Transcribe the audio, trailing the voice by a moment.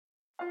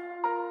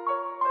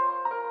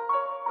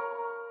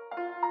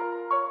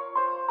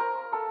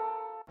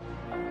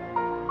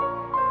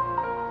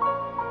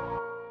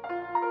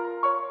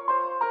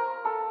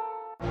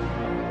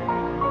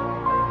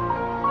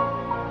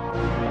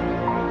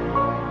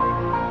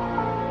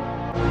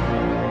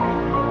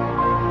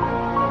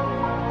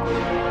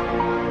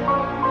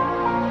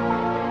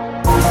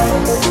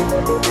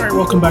All right,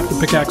 welcome back to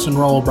Pickaxe and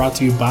Roll, brought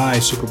to you by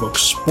Superbook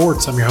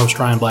Sports. I'm your host,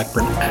 Ryan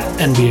Blackburn, at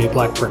NBA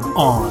Blackburn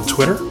on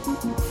Twitter.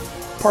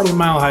 Part of the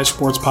Mile High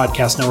Sports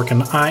Podcast Network,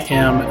 and I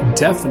am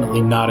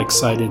definitely not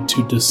excited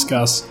to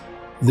discuss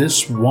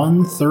this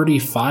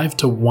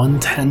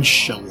 135-110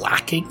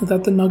 shellacking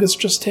that the Nuggets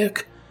just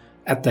took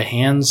at the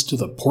hands to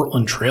the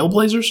Portland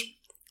Trailblazers.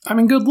 I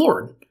mean, good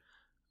Lord.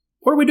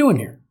 What are we doing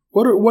here?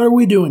 What are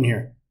we doing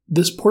here?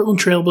 This Portland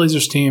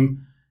Trailblazers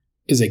team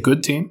is a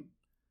good team.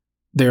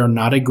 They are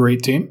not a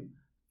great team.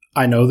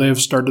 I know they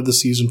have started the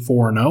season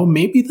 4-0.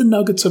 Maybe the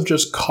Nuggets have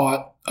just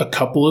caught a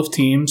couple of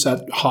teams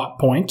at hot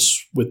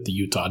points with the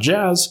Utah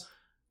Jazz,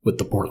 with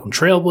the Portland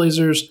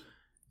Trailblazers.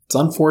 It's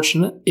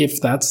unfortunate if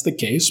that's the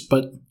case,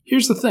 but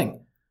here's the thing.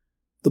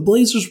 The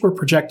Blazers were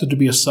projected to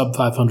be a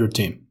sub-500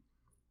 team.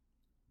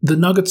 The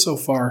Nuggets so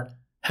far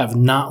have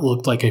not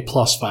looked like a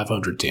plus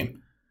 500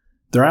 team.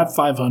 They're at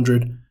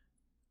 500,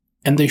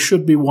 and they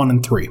should be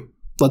 1-3.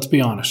 Let's be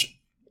honest.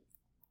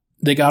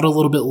 They got a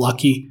little bit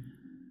lucky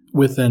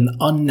with an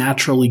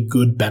unnaturally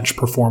good bench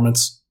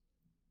performance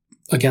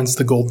against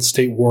the Golden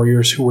State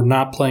Warriors, who were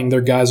not playing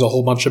their guys a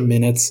whole bunch of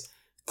minutes,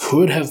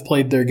 could have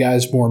played their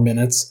guys more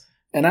minutes,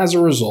 and as a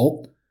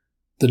result,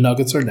 the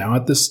Nuggets are now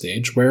at this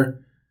stage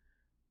where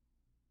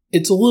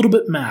it's a little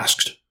bit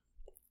masked.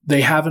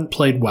 They haven't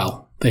played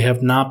well. They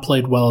have not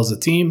played well as a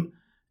team,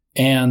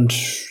 and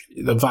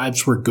the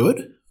vibes were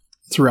good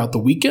throughout the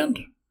weekend.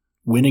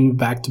 Winning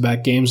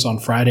back-to-back games on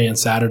Friday and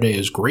Saturday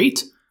is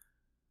great.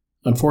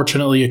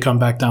 Unfortunately, you come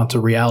back down to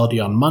reality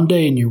on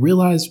Monday and you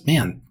realize,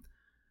 man,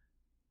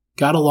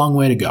 got a long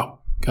way to go.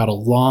 Got a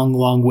long,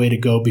 long way to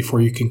go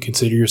before you can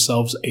consider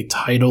yourselves a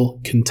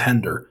title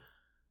contender.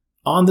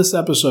 On this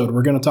episode,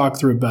 we're going to talk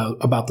through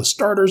about the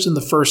starters in the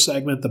first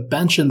segment, the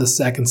bench in the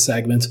second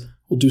segment.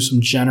 We'll do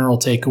some general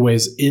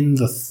takeaways in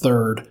the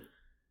third.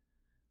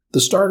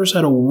 The starters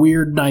had a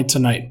weird night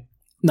tonight.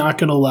 Not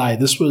going to lie,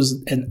 this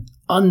was an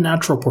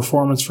unnatural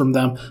performance from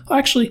them.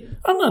 Actually,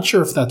 I'm not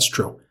sure if that's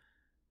true.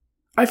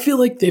 I feel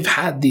like they've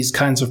had these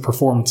kinds of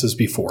performances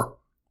before.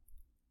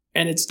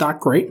 And it's not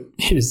great.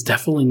 It is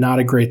definitely not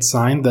a great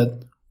sign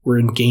that we're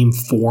in game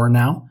 4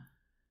 now.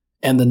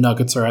 And the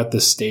Nuggets are at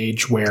this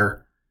stage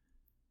where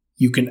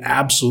you can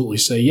absolutely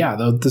say, yeah,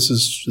 this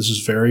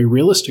is very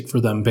realistic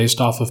for them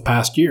based off of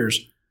past years.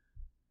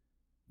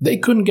 They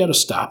couldn't get a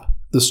stop.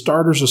 The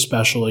starters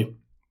especially.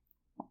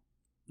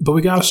 But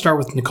we got to start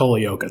with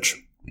Nikola Jokić.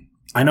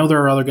 I know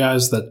there are other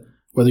guys that,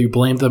 whether you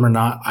blame them or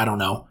not, I don't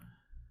know.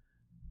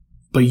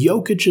 But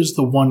Jokić is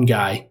the one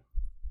guy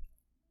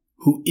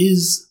who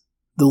is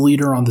the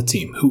leader on the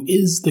team, who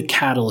is the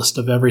catalyst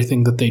of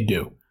everything that they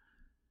do.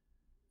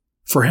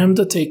 For him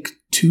to take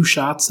 2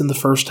 shots in the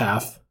first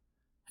half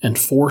and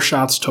 4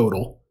 shots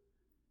total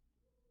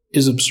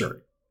is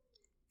absurd.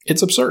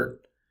 It's absurd.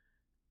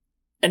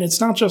 And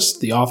it's not just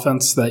the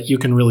offense that you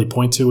can really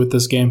point to with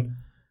this game.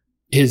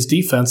 His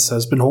defense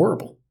has been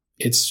horrible.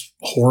 It's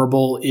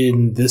horrible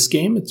in this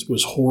game. It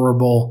was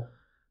horrible.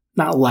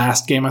 Not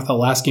last game. I thought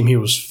last game he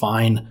was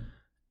fine.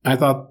 I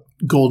thought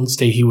Golden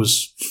State he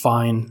was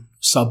fine.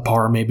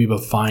 Subpar maybe,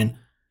 but fine.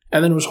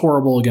 And then it was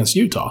horrible against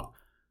Utah.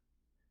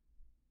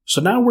 So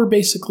now we're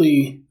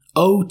basically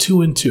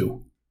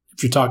 0-2-2.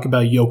 If you talk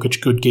about Jokić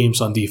good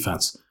games on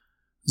defense.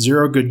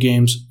 0 good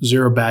games,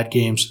 0 bad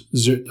games,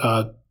 0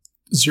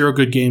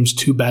 good games,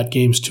 2 bad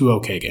games, 2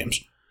 okay games.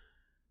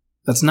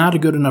 That's not a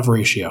good enough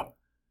ratio.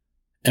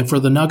 And for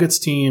the Nuggets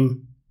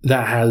team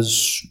that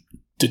has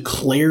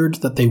declared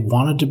that they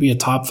wanted to be a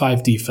top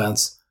 5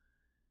 defense,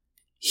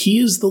 he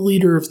is the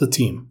leader of the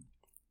team.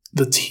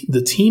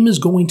 The team is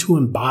going to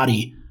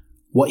embody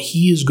what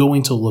he is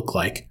going to look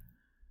like.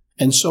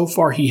 And so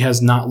far, he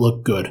has not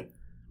looked good.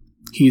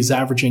 He is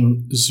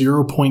averaging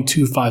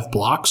 0.25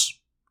 blocks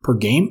per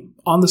game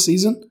on the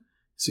season.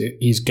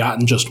 He's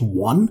gotten just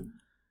 1.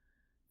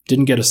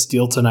 Didn't get a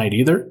steal tonight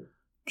either.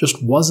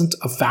 Just wasn't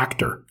a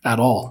factor at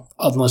all,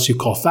 unless you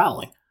call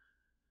fouling.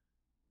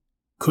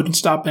 Couldn't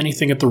stop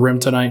anything at the rim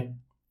tonight.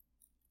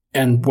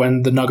 And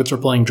when the Nuggets are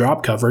playing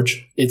drop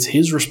coverage, it's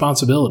his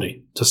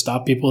responsibility to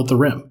stop people at the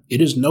rim.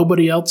 It is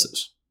nobody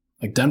else's.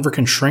 Like, Denver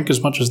can shrink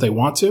as much as they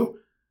want to,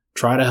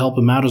 try to help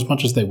him out as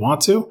much as they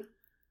want to.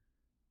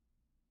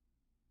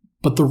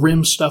 But the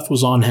rim stuff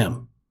was on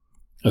him,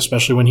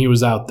 especially when he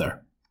was out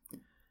there.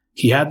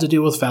 He had to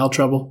deal with foul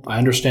trouble. I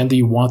understand that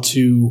you want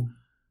to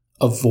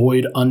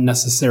avoid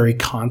unnecessary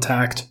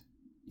contact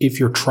if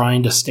you're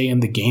trying to stay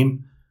in the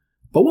game.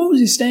 But what was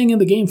he staying in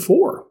the game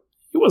for?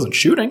 He wasn't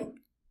shooting.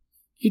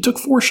 He took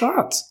 4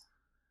 shots.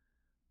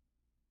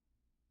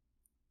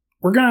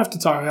 We're going to have to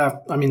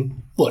talk.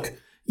 Look,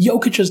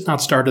 Jokić has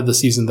not started the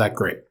season that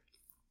great.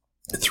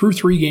 Through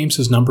 3 games,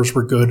 his numbers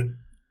were good,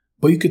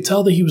 but you could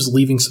tell that he was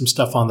leaving some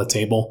stuff on the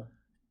table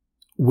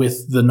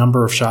with the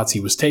number of shots he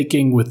was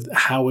taking, with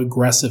how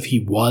aggressive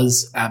he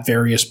was at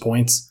various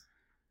points.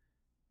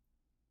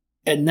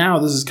 And now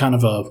this is kind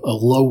of a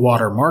low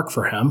water mark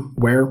for him,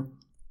 where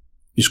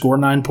you score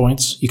 9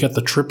 points, you get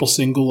the triple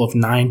single of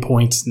 9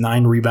 points,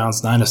 9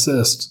 rebounds, 9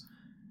 assists,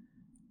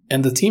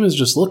 and the team is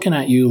just looking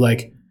at you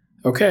like,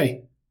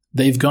 okay,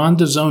 They've gone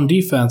to zone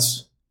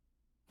defense.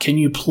 Can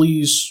you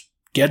please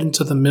get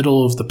into the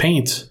middle of the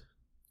paint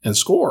and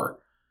score?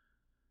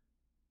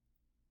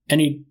 And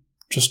he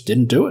just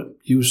didn't do it.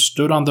 He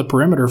stood on the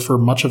perimeter for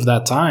much of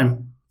that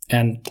time.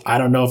 And I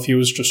don't know if he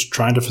was just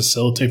trying to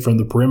facilitate from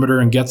the perimeter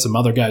and get some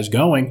other guys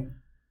going.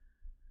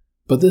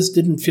 But this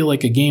didn't feel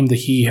like a game that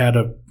he had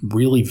a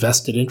really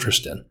vested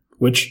interest in,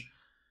 which,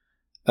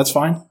 that's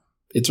fine.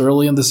 It's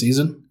early in the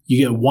season.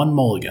 You get one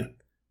mulligan.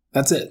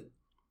 That's it.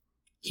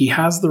 He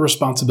has the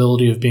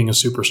responsibility of being a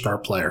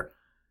superstar player.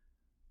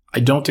 I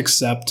don't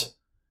accept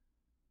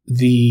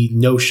the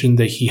notion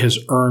that he has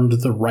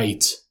earned the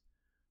right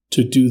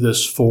to do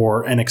this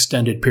for an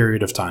extended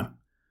period of time.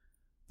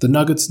 The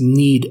Nuggets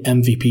need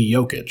MVP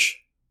Jokić.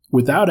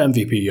 Without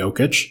MVP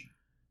Jokić,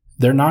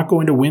 they're not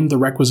going to win the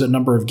requisite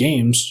number of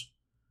games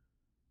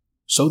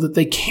so that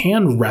they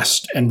can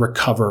rest and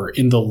recover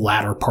in the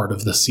latter part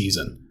of the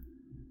season.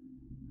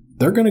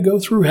 They're going to go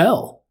through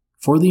hell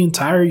for the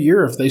entire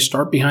year if they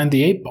start behind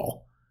the 8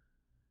 ball.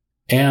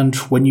 And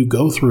when you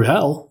go through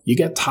hell, you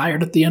get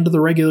tired at the end of the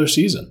regular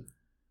season.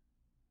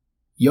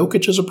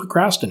 Jokić is a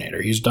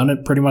procrastinator. He's done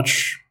it pretty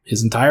much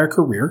his entire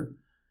career.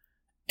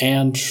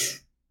 And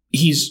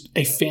he's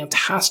a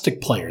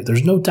fantastic player.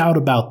 There's no doubt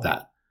about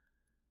that.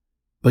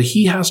 But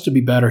he has to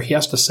be better. He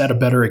has to set a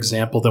better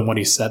example than what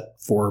he set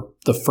for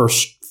the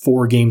first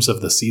 4 games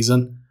of the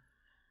season.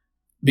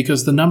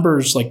 Because the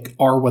numbers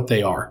are what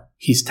they are.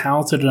 He's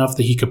talented enough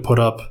that he could put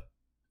up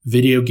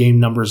video game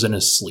numbers in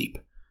his sleep.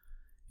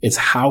 It's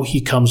how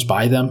he comes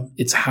by them.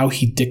 It's how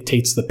he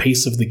dictates the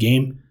pace of the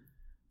game.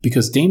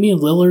 Because Damian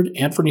Lillard,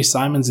 Anthony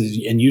Simons,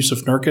 and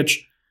Jusuf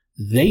Nurkic,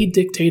 they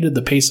dictated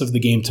the pace of the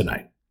game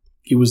tonight.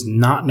 It was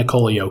not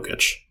Nikola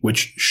Jokić,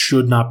 which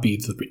should not be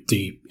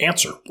the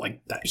answer.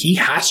 Like that, he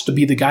has to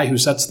be the guy who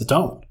sets the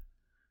tone.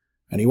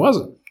 And he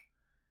wasn't.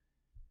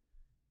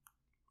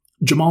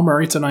 Jamal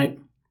Murray tonight,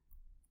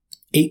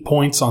 8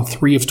 points on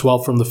 3 of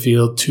 12 from the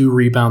field, 2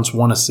 rebounds,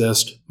 1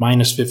 assist,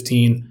 minus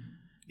 15.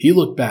 He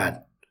looked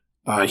bad.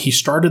 He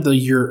started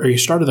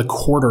the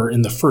quarter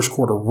in the first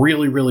quarter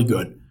really, really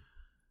good.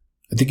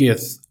 I think he had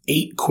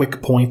 8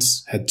 quick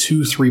points, had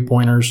 2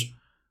 3-pointers,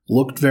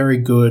 looked very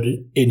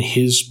good in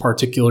his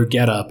particular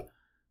getup,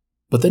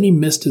 but then he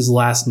missed his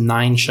last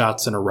 9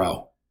 shots in a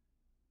row.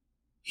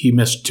 He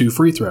missed 2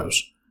 free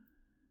throws.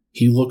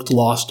 He looked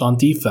lost on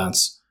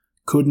defense,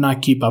 could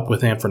not keep up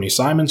with Anthony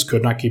Simons,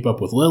 could not keep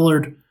up with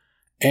Lillard,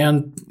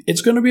 and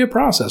it's going to be a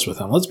process with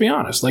him, let's be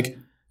honest.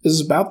 This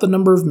is about the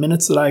number of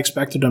minutes that I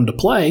expected him to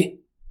play,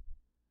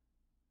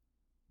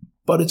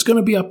 but it's going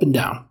to be up and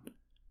down.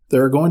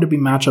 There are going to be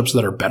matchups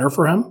that are better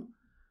for him,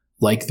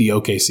 like the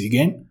OKC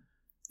game,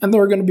 and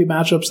there are going to be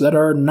matchups that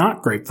are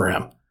not great for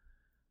him.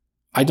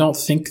 I don't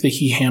think that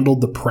he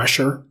handled the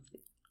pressure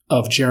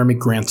of Jeremy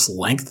Grant's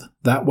length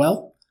that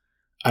well.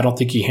 I don't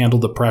think he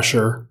handled the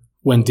pressure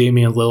when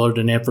Damian Lillard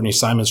and Anthony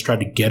Simons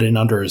tried to get in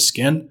under his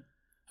skin.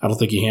 I don't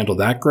think he handled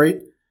that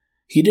great.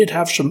 He did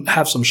have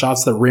some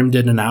shots that rimmed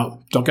in and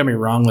out. Don't get me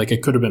wrong,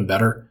 it could have been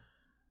better.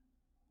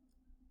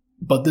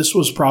 But this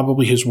was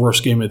probably his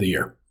worst game of the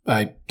year.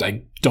 I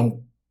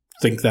don't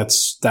think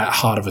that's that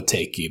hot of a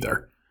take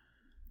either.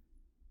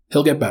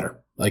 He'll get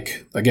better.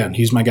 Again,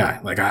 he's my guy.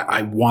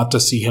 I want to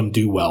see him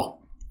do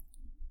well.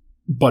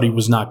 But he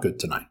was not good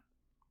tonight.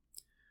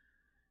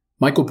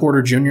 Michael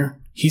Porter Jr.,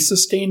 he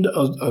sustained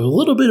a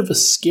little bit of a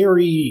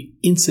scary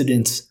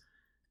incident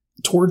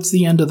towards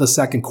the end of the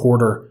second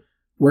quarter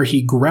where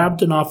he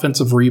grabbed an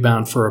offensive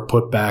rebound for a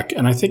putback,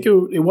 and I think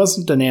it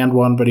wasn't an and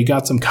one, but he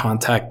got some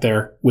contact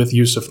there with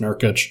Jusuf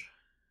Nurkic.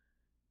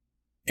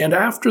 And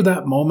after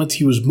that moment,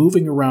 he was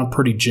moving around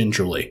pretty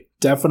gingerly.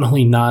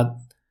 Definitely not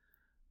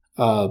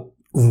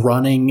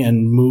running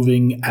and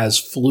moving as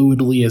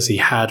fluidly as he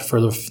had for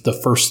the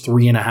first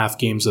 3.5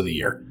 games of the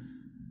year.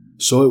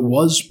 So it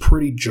was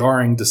pretty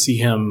jarring to see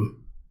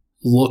him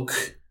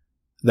look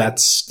that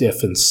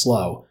stiff and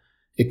slow.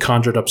 It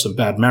conjured up some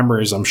bad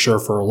memories, I'm sure,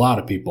 for a lot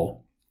of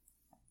people.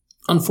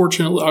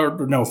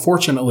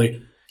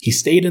 Fortunately, he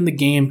stayed in the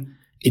game.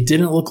 It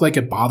didn't look like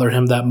it bothered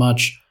him that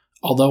much,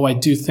 although I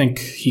do think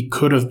he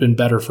could have been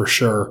better for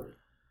sure.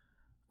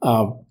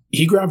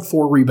 He grabbed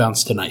 4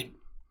 rebounds tonight.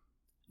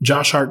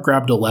 Josh Hart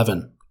grabbed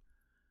 11.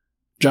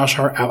 Josh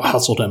Hart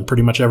out-hustled him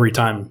pretty much every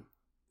time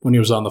when he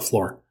was on the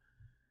floor.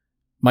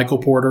 Michael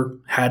Porter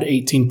had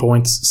 18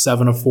 points,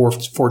 7 of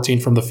 14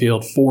 from the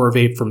field, 4 of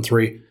 8 from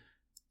 3.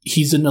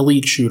 He's an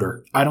elite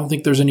shooter. I don't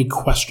think there's any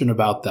question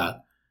about that.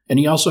 And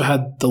he also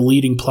had the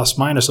leading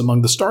plus-minus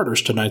among the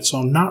starters tonight, so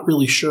I'm not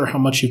really sure how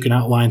much you can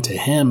outline to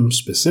him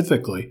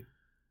specifically.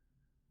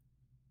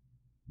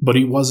 But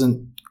he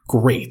wasn't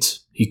great.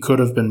 He could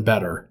have been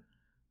better.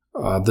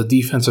 The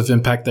defensive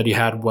impact that he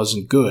had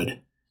wasn't good,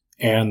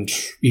 and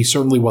he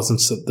certainly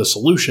wasn't the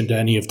solution to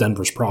any of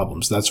Denver's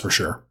problems, that's for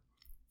sure.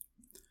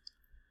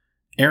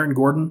 Aaron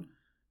Gordon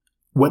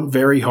went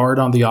very hard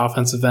on the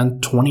offensive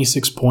end,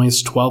 26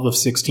 points, 12 of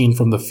 16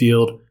 from the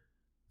field,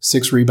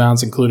 6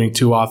 rebounds, including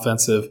 2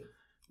 offensive,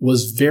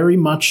 was very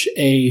much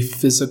a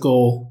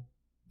physical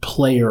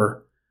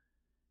player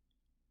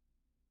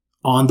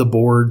on the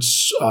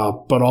boards,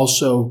 but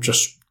also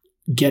just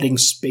getting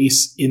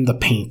space in the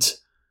paint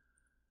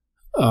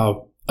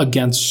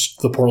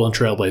against the Portland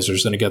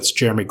Trailblazers and against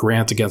Jeremy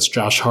Grant, against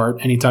Josh Hart.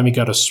 Anytime he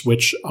got a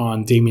switch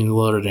on Damian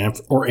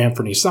Lillard or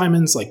Anthony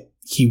Simons, like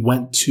he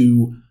went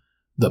to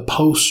the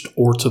post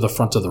or to the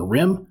front of the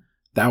rim,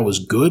 that was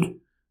good.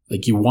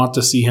 Like you want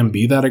to see him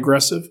be that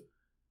aggressive.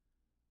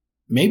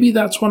 Maybe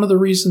that's one of the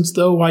reasons,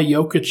 though, why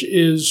Jokić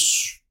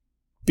is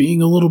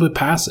being a little bit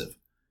passive.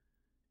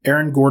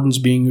 Aaron Gordon's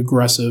being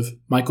aggressive.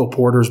 Michael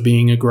Porter's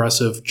being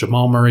aggressive.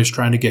 Jamal Murray's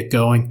trying to get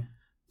going.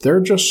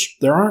 There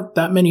aren't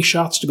that many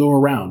shots to go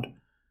around.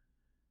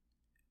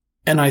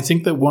 And I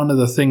think that one of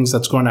the things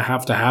that's going to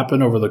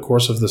happen over the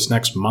course of this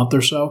next month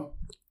or so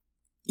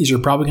is you're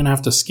probably going to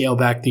have to scale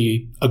back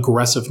the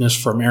aggressiveness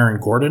from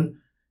Aaron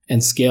Gordon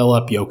and scale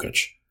up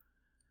Jokić.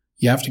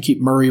 You have to keep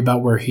Murray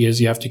about where he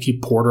is. You have to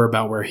keep Porter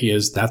about where he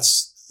is.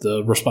 That's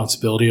the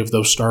responsibility of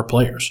those star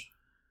players.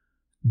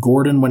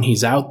 Gordon, when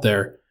he's out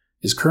there,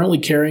 is currently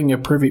carrying a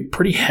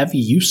pretty heavy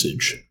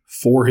usage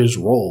for his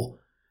role.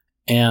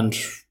 And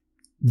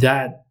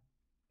that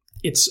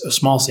it's a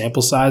small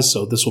sample size,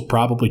 so this will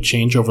probably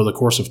change over the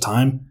course of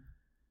time.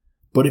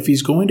 But if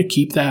he's going to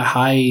keep that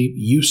high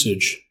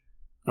usage,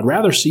 I'd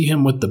rather see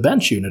him with the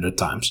bench unit at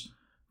times.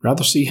 I'd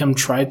rather see him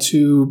try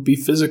to be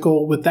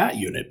physical with that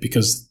unit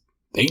because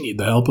they need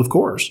the help, of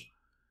course.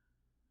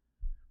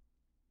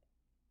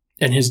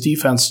 And his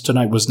defense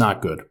tonight was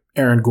not good.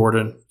 Aaron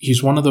Gordon,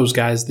 he's one of those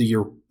guys that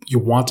you're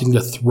wanting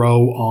to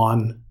throw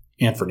on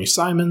Anthony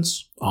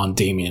Simons, on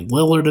Damian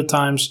Lillard at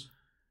times.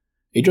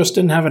 He just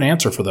didn't have an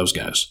answer for those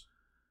guys.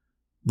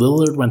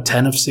 Lillard went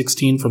 10 of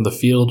 16 from the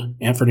field.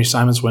 Anthony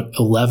Simons went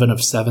 11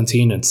 of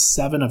 17 and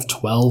 7 of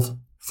 12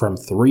 from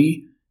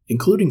 3,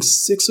 including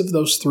 6 of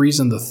those threes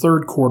in the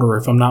third quarter,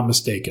 if I'm not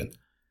mistaken.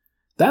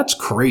 That's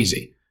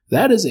crazy.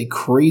 That is a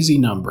crazy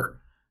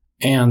number.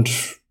 And,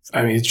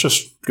 I mean, it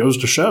just goes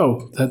to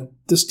show that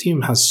this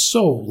team has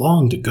so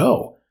long to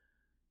go.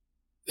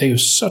 They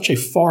have such a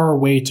far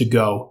way to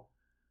go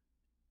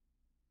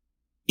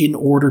in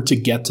order to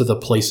get to the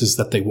places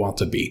that they want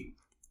to be.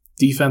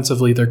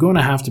 Defensively, they're going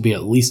to have to be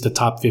at least a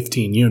top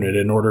 15 unit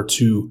in order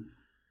to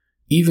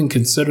even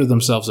consider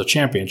themselves a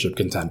championship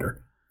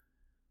contender.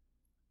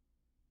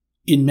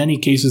 In many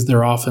cases,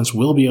 their offense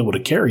will be able to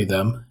carry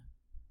them.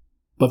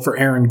 But for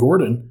Aaron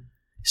Gordon,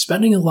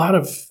 spending a lot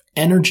of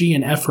energy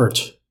and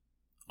effort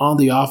on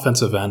the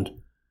offensive end,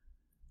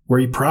 where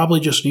he probably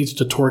just needs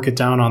to torque it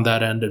down on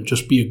that end and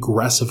just be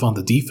aggressive on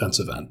the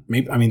defensive end.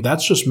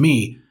 That's just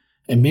me,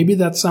 and maybe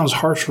that sounds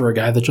harsh for a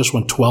guy that just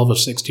went 12 of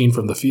 16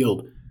 from the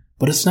field,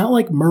 but it's not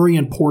like Murray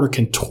and Porter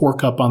can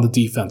torque up on the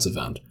defensive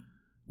end.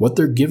 What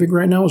they're giving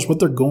right now is what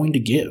they're going to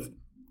give.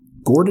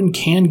 Gordon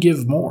can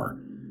give more,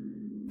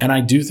 and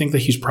I do think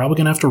that he's probably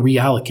going to have to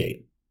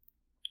reallocate.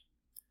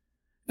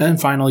 And then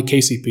finally,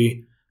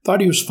 KCP.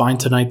 Thought he was fine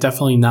tonight.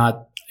 Definitely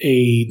not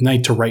a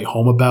night to write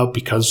home about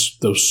because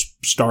those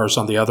stars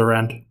on the other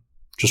end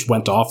just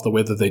went off the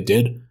way that they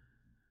did.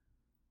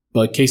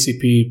 But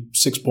KCP,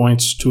 6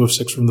 points, 2 of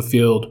 6 from the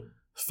field,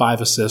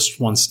 5 assists,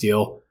 1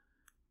 steal.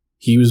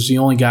 He was the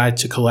only guy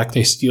to collect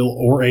a steal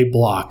or a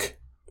block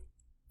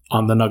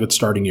on the Nuggets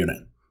starting unit.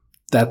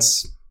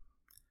 That's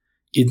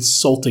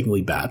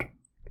insultingly bad.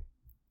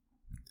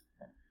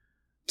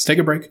 Let's take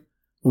a break.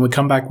 When we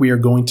come back, we are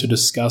going to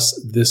discuss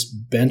this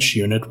bench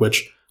unit,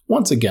 which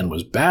once again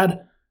was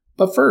bad.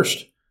 But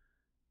first,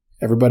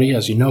 everybody,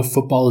 as you know,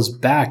 football is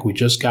back. We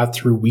just got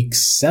through week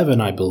 7,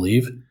 I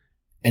believe,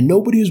 and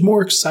nobody is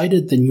more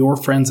excited than your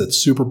friends at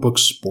Superbook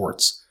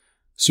Sports.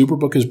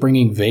 Superbook is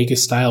bringing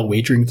Vegas-style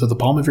wagering to the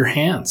palm of your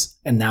hands,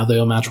 and now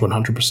they'll match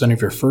 100%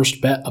 of your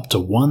first bet up to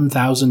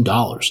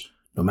 $1,000,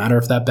 no matter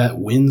if that bet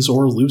wins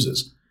or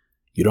loses.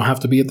 You don't have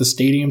to be at the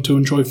stadium to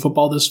enjoy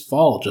football this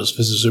fall. Just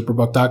visit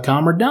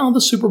Superbook.com or download the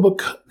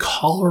Superbook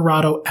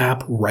Colorado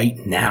app right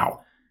now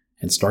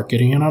and start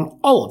getting in on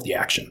all of the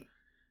action.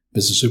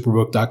 Visit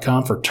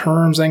Superbook.com for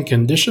terms and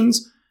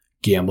conditions.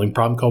 Gambling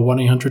problem, call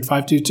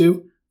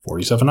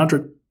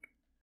 1-800-522-4700.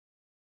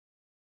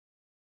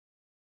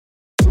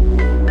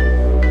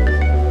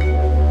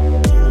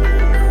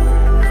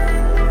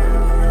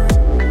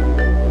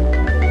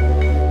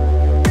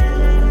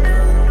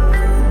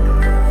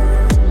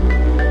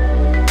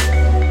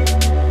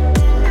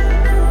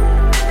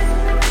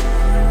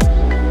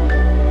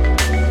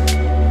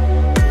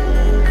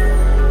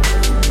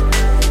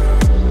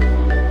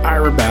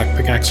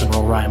 And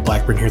roll. Ryan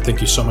Blackburn here. Thank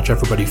you so much,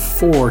 everybody,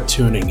 for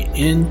tuning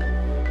in.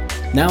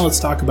 Now let's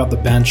talk about the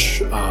bench.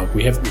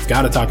 We've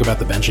got to talk about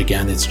the bench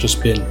again. It's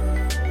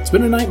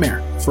been a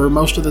nightmare for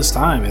most of this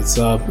time. It's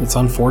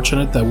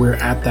unfortunate that we're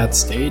at that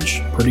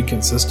stage pretty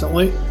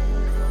consistently.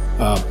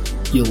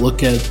 You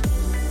look at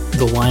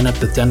the lineup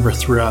that Denver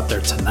threw out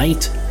there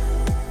tonight: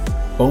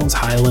 Bones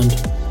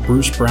Highland,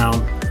 Bruce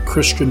Brown,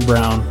 Christian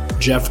Brown,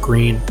 Jeff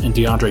Green, and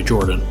DeAndre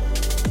Jordan.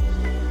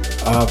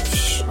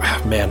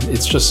 Man,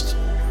 it's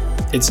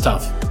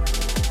tough.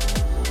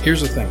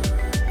 Here's the thing.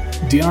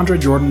 DeAndre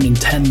Jordan in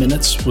 10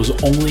 minutes was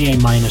only a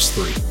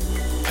 -3.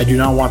 I do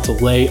not want to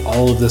lay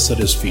all of this at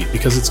his feet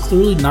because it's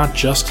clearly not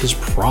just his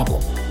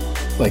problem.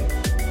 Like,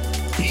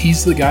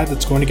 he's the guy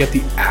that's going to get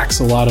the axe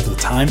a lot of the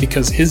time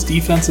because his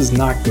defense is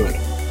not good.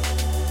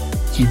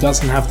 He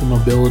doesn't have the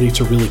mobility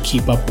to really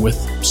keep up with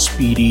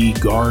speedy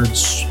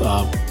guards.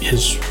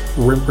 His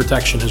rim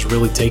protection has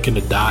really taken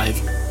a dive.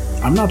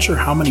 I'm not sure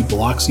how many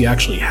blocks he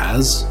actually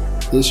has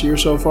this year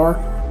so far.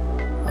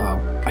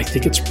 I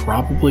think it's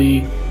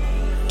probably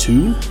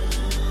 2,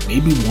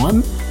 maybe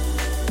 1.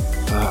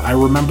 I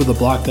remember the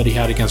block that he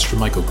had against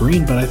Jermichael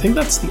Green, but I think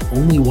that's the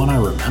only one I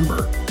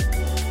remember.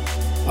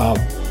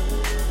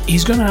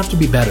 He's going to have to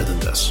be better than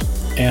this,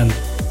 and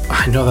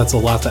I know that's a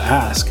lot to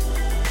ask,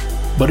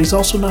 but he's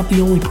also not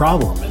the only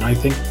problem, and I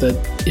think that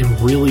it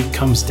really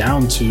comes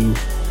down to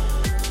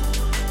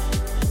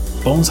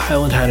Bones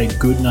Hyland had a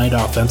good night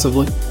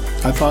offensively.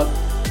 I thought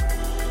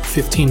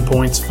 15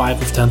 points,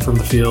 5 of 10 from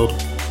the field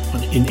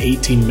in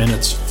 18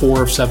 minutes,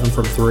 4 of 7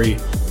 from 3,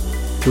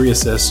 3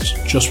 assists,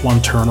 just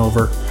 1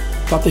 turnover.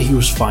 Thought that he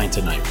was fine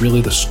tonight,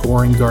 really the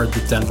scoring guard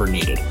that Denver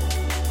needed.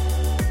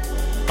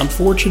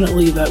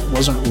 Unfortunately, that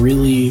wasn't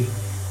really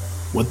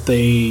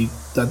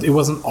it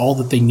wasn't all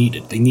that they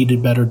needed. They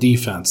needed better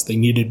defense. They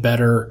needed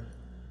better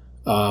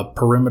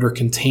perimeter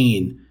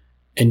contain.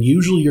 And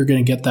usually you're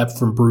going to get that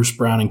from Bruce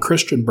Brown and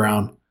Christian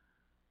Brown.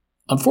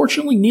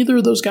 Unfortunately, neither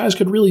of those guys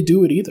could really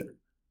do it either.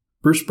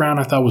 Bruce Brown,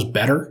 I thought, was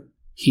better.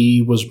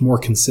 He was more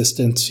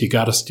consistent. He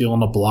got a steal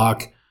and a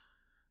block.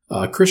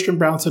 Christian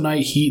Brown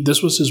tonight,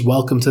 this was his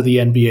welcome to the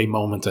NBA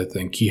moment, I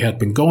think. He had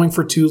been going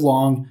for too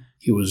long.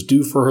 He was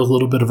due for a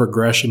little bit of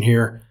regression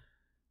here.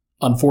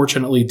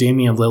 Unfortunately,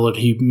 Damian Lillard,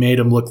 he made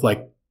him look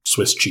like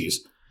Swiss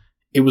cheese.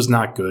 It was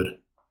not good.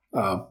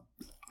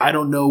 I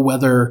don't know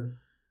whether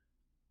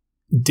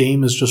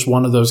Dame is just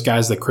one of those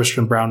guys that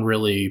Christian Brown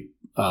really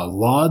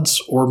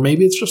lauds, or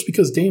maybe it's just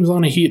because Dame's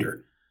on a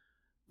heater.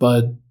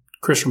 But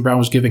Christian Brown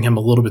was giving him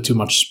a little bit too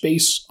much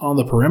space on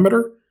the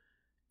perimeter,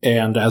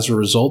 and as a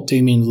result,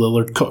 Damian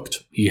Lillard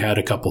cooked. He had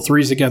a couple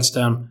threes against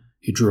him.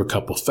 He drew a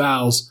couple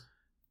fouls.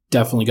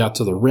 Definitely got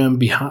to the rim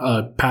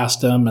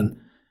past him, and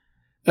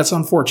that's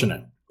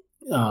unfortunate.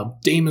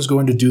 Dame is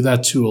going to do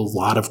that to a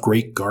lot of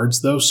great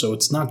guards, though, so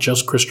it's not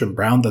just Christian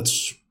Brown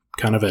that's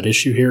kind of at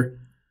issue here.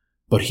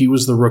 But he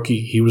was the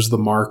rookie, he was the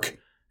mark,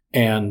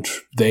 and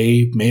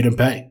they made him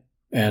pay.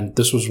 And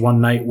this was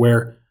one night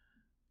where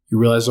you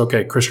realize,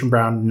 okay, Christian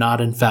Brown,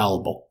 not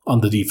infallible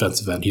on the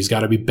defensive end. He's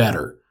got to be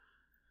better.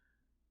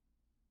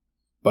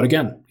 But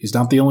again, he's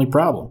not the only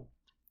problem.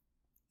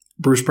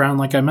 Bruce Brown,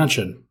 like I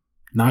mentioned,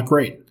 not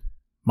great.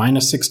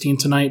 Minus 16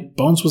 tonight.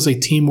 Bones was a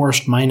team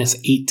worst minus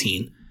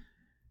 18.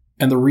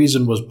 And the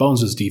reason was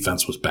Bones'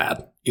 defense was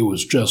bad. It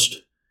was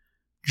just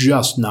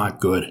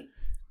not good.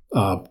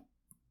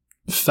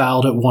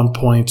 Fouled at one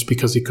point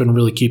because he couldn't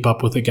really keep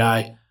up with the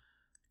guy.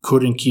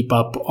 Couldn't keep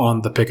up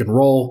on the pick and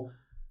roll.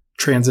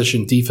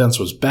 Transition defense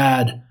was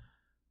bad.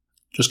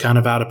 Just kind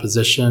of out of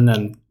position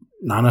and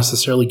not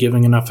necessarily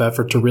giving enough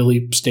effort to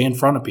really stay in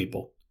front of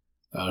people.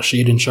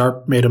 Shaedon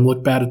Sharpe made him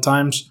look bad at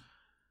times.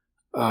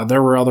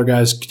 There were other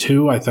guys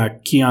too. I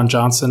thought Keon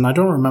Johnson. I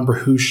don't remember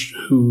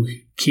who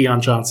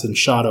Keon Johnson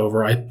shot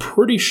over. I'm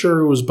pretty sure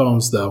it was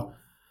Bones though.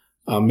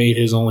 Made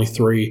his only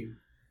 3.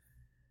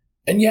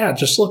 And yeah,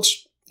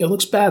 it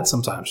looks bad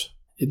sometimes.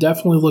 It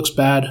definitely looks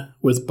bad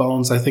with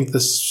Bones. I think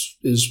this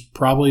is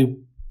probably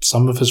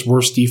some of his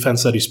worst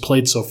defense that he's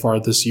played so far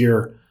this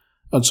year.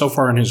 And so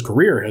far in his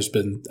career has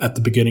been at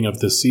the beginning of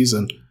this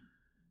season.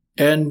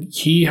 And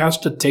he has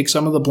to take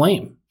some of the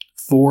blame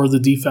for the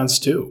defense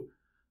too.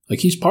 Like,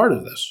 he's part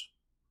of this.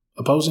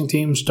 Opposing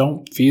teams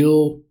don't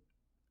feel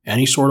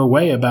any sort of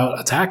way about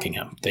attacking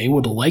him. They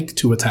would like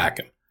to attack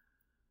him.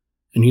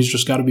 And he's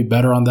just got to be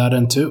better on that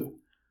end too.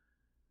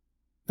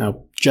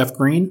 Now, Jeff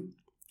Green,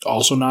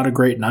 also not a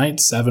great night.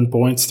 7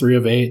 points, 3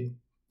 of 8,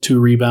 2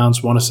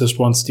 rebounds, 1 assist,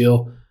 1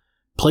 steal.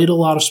 Played a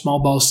lot of small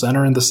ball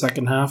center in the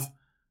second half.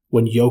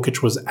 When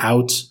Jokić was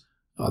out,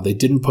 they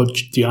didn't put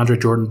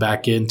DeAndre Jordan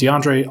back in.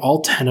 DeAndre,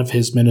 all 10 of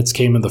his minutes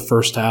came in the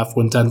first half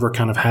when Denver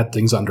kind of had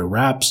things under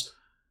wraps.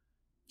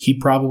 He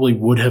probably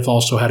would have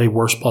also had a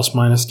worse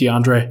plus-minus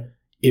DeAndre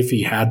if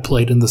he had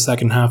played in the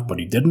second half, but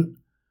he didn't.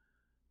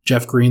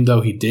 Jeff Green,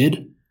 though, he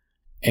did,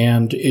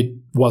 and it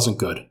wasn't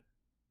good.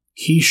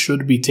 He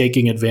should be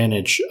taking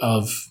advantage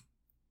of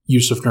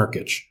Jusuf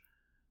Nurkić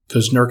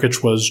because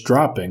Nurkić was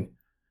dropping,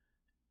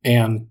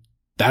 and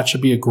that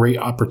should be a great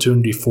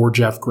opportunity for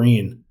Jeff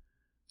Green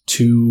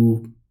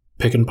to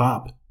pick and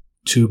pop,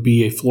 to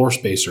be a floor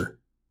spacer.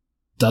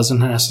 Doesn't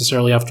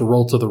necessarily have to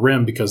roll to the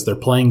rim because they're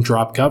playing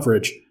drop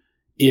coverage.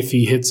 If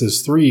he hits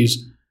his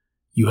threes,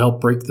 you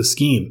help break the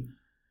scheme.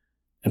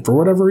 And for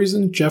whatever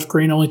reason, Jeff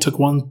Green only took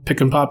 1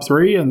 pick and pop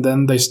 3, and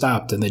then they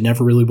stopped, and they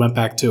never really went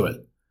back to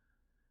it.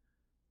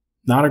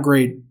 Not a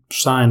great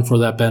sign for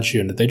that bench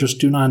unit. They just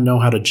do not know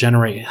how to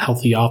generate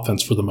healthy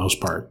offense for the most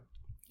part.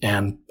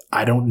 And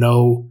I don't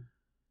know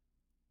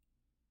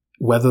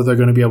whether they're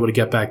going to be able to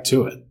get back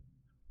to it.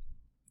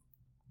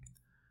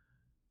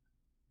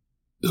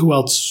 Who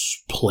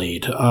else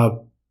played?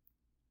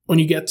 when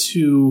you get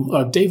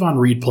to Davon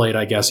Reed played,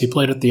 I guess. He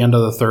played at the end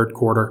of the third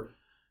quarter,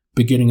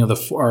 beginning of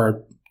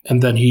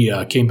and then he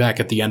came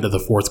back at the end of the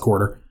fourth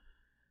quarter.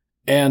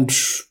 And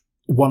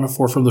 1 of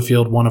 4 from the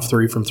field, 1 of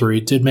 3 from 3.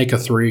 Did make a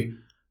 3.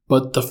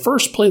 But the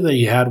first play that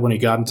he had when he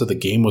got into the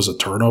game was a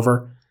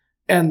turnover.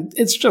 And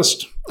it's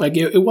just, like,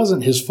 it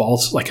wasn't his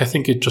fault. Like, I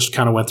think it just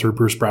kind of went through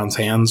Bruce Brown's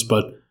hands,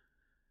 but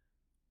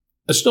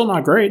it's still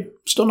not great.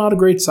 Still not a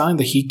great sign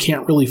that he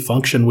can't really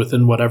function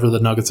within whatever the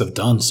Nuggets have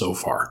done so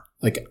far.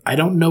 Like, I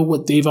don't know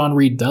what Davon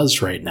Reed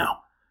does right now.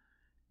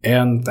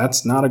 And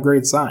that's not a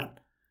great sign.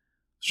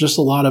 There's just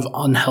a lot of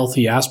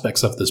unhealthy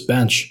aspects of this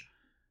bench.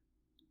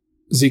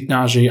 Zeke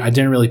Naji, I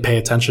didn't really pay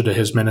attention to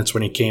his minutes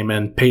when he came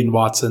in. Peyton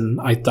Watson,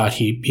 I thought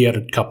he had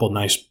a couple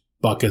nice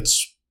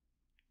buckets.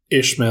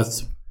 Ish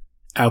Smith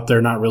out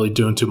there not really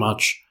doing too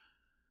much.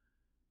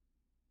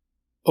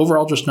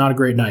 Overall, just not a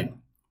great night.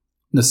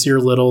 Nasir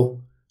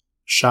Little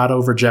shot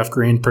over Jeff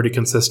Green pretty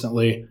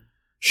consistently.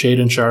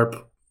 Shaedon Sharpe,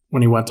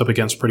 when he went up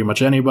against pretty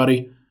much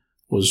anybody,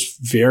 was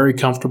very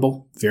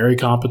comfortable, very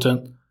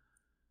competent.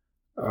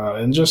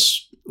 And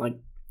just, like,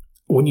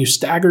 when you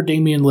stagger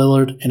Damian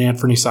Lillard and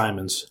Anthony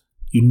Simons,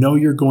 you know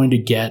you're going to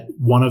get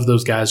one of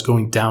those guys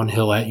going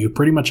downhill at you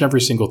pretty much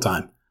every single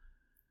time.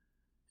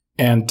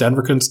 And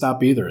Denver couldn't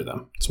stop either of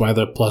them. That's why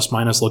the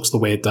plus-minus looks the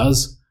way it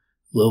does.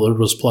 Lillard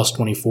was plus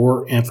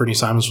 24. Anthony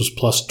Simons was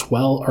plus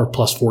 12 or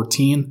plus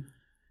 14.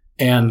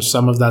 And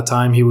some of that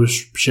time he was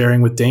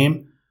sharing with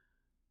Dame.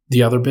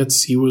 The other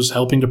bits, he was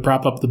helping to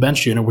prop up the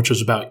bench unit, which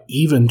was about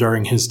even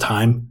during his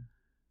time.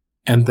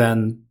 And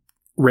then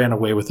ran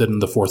away with it in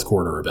the fourth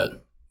quarter a bit.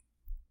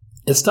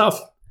 It's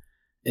tough.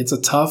 It's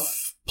a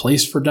tough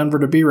place for Denver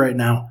to be right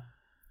now.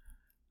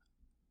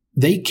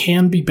 They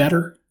can be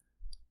better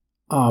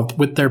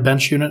with their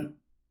bench unit,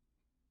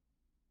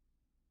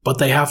 but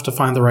they have to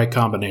find the right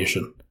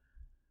combination.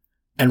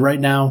 And right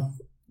now,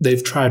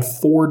 they've tried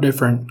 4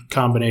 different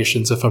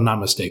combinations, if I'm not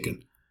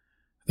mistaken.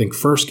 I think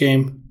first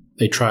game,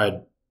 they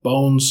tried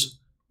Bones,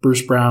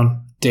 Bruce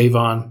Brown,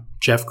 Davon,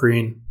 Jeff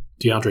Green,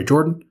 DeAndre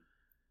Jordan.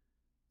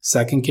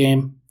 Second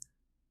game,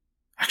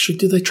 actually,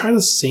 did they try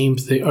the same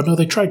thing? Oh, no,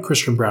 they tried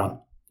Christian Brown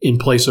in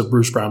place of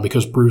Bruce Brown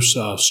because Bruce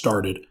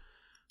started.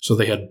 So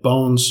they had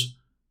Bones,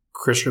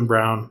 Christian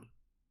Brown,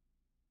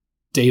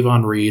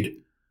 Davon Reed,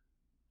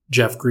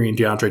 Jeff Green,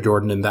 DeAndre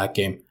Jordan in that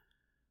game.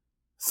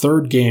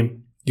 Third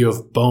game, you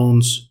have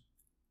Bones,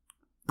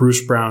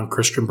 Bruce Brown,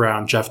 Christian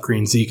Brown, Jeff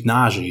Green, Zeke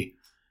Naji.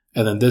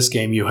 And then this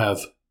game, you have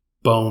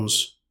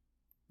Bones,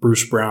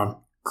 Bruce Brown,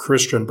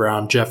 Christian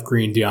Brown, Jeff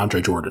Green,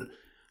 DeAndre Jordan.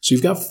 So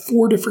you've got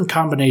 4 different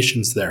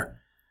combinations there.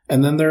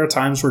 And then there are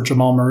times where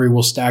Jamal Murray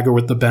will stagger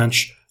with the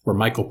bench, where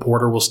Michael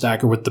Porter will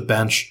stagger with the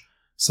bench.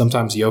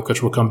 Sometimes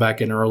Jokić will come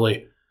back in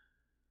early.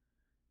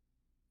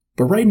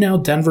 But right now,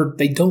 Denver,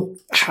 they don't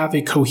have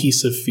a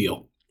cohesive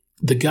feel.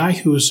 The guy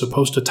who is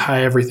supposed to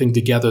tie everything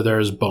together there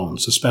is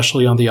Bones,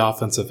 especially on the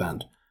offensive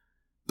end.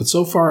 But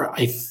so far,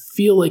 I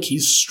feel like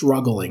he's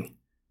struggling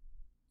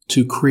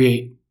to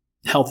create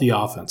healthy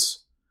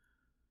offense.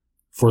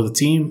 For the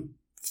team,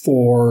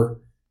 for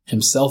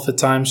himself at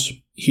times,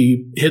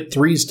 he hit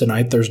threes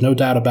tonight. There's no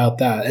doubt about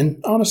that.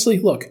 And honestly,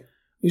 look,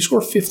 we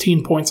scored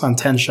 15 points on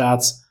 10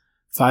 shots,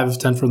 5 of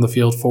 10 from the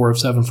field, 4 of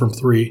 7 from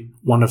 3,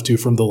 1 of 2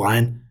 from the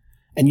line.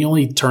 And you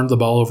only turned the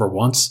ball over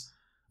once.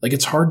 Like,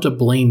 it's hard to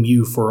blame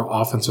you for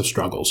offensive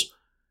struggles.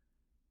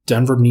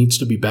 Denver needs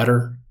to be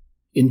better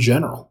in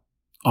general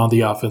on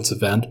the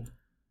offensive end.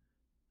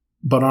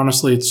 But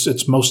honestly,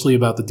 it's mostly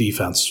about the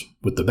defense,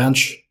 with the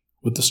bench,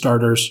 with the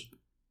starters,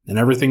 and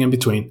everything in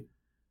between.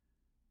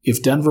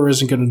 If Denver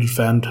isn't going to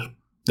defend,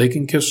 they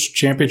can kiss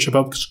championship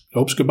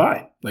hopes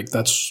goodbye. Like,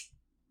 that's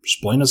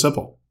just plain and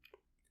simple.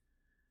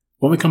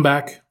 When we come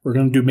back, we're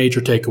going to do major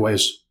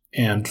takeaways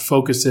and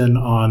focus in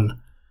on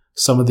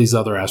some of these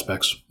other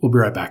aspects. We'll be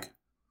right back.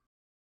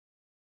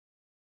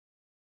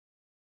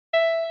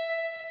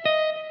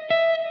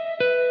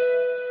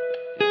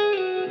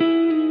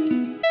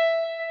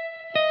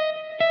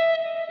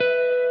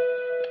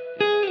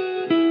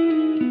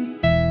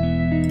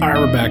 All right,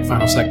 we're back.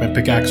 Final segment,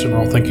 Pickaxe and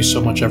Roll. Thank you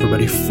so much,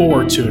 everybody,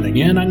 for tuning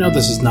in. I know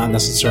this is not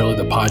necessarily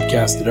the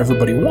podcast that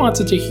everybody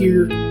wanted to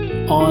hear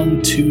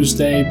on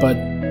Tuesday, but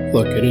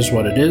look, it is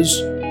what it is.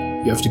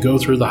 You have to go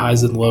through the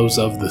highs and lows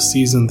of the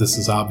season. This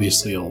is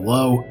obviously a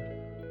low.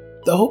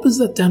 The hope is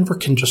that Denver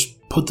can just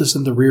put this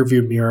in the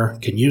rearview mirror,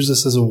 can use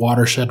this as a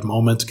watershed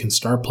moment, can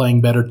start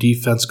playing better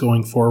defense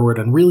going forward,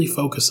 and really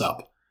focus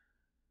up.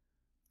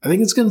 I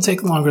think it's going to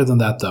take longer than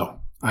that,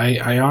 though.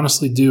 I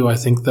honestly do. I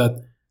think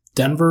that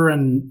Denver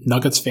and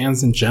Nuggets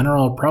fans in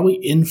general are probably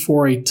in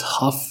for a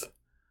tough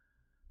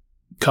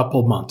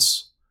couple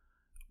months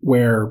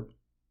where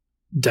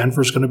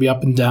Denver's going to be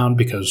up and down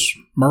because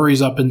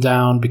Murray's up and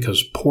down,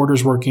 because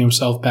Porter's working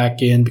himself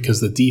back in,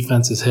 because the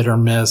defense is hit or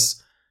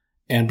miss,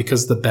 and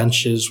because the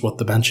bench is what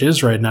the bench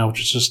is right now,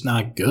 which is just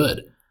not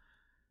good.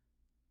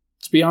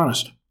 Let's be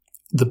honest.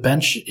 The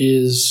bench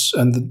is,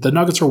 and the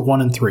Nuggets are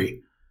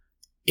 1-3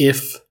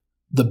 if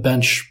the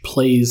bench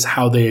plays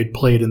how they had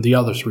played in the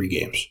other 3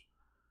 games,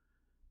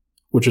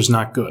 which is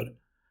not good.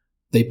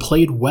 They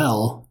played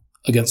well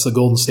against the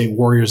Golden State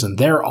Warriors and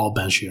their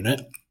all-bench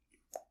unit,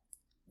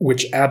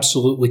 which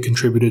absolutely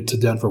contributed to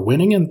Denver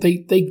winning, and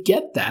they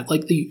get that.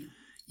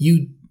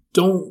 You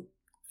don't,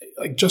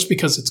 just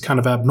because it's kind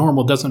of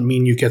abnormal doesn't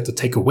mean you get to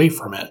take away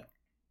from it.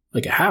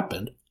 It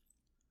happened.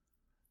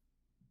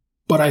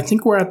 But I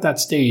think we're at that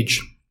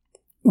stage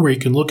where you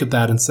can look at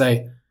that and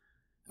say,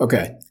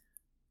 okay,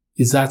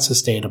 is that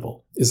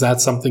sustainable? Is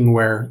that something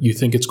where you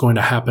think it's going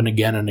to happen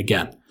again and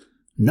again?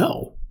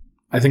 No.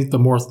 I think the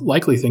more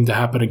likely thing to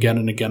happen again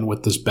and again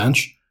with this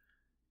bench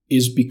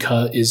is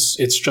because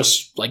it's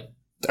just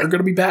they're going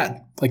to be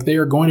bad. They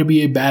are going to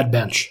be a bad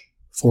bench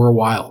for a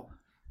while.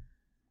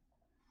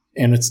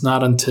 And it's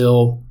not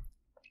until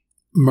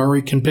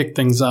Murray can pick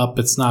things up,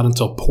 it's not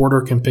until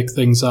Porter can pick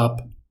things up,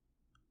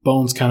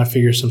 Bones kind of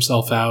figures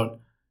himself out,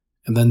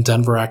 and then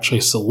Denver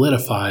actually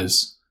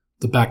solidifies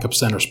the backup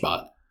center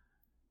spot.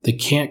 They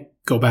can't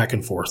go back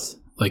and forth.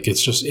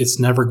 It's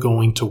never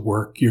going to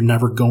work. You're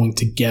never going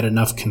to get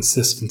enough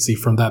consistency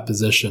from that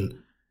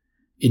position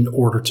in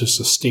order to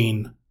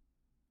sustain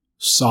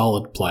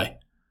solid play.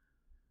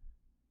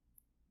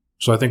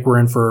 So I think we're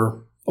in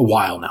for a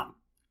while now.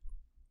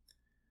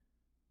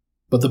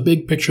 But the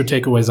big picture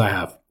takeaways I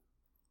have.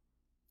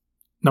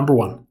 Number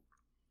one,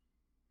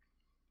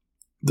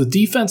 the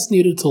defense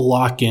needed to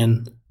lock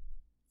in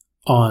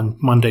on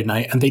Monday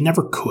night, and they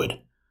never could.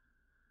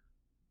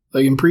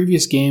 In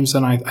previous games,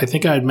 and I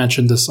think I had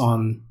mentioned this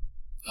on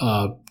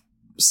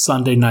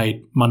Sunday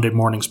night, Monday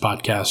morning's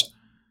podcast,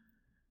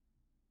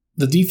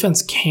 the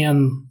defense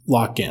can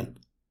lock in.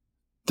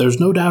 There's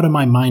no doubt in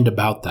my mind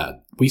about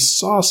that. We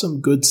saw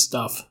some good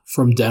stuff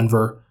from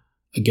Denver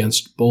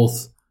against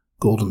both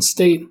Golden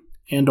State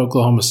and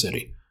Oklahoma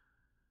City.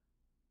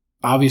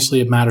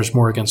 Obviously, it matters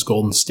more against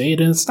Golden State,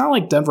 and it's not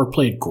like Denver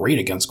played great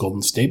against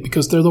Golden State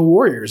because they're the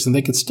Warriors and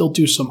they could still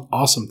do some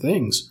awesome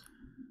things.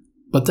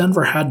 But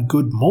Denver had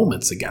good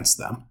moments against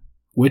them,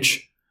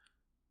 which,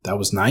 that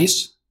was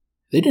nice.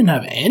 They didn't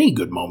have any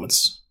good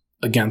moments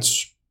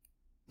against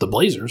the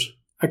Blazers,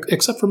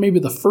 except for maybe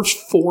the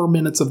first 4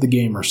 minutes of the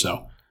game or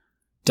so.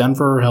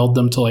 Denver held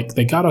them to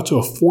they got up to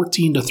a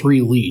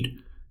 14-3 lead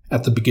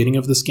at the beginning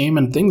of this game,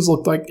 and things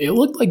looked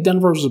like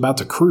Denver was about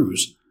to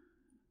cruise.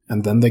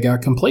 And then they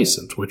got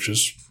complacent, which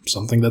is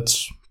something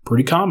that's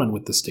pretty common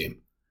with this team.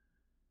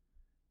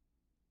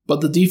 But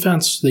the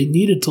defense, they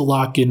needed to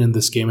lock in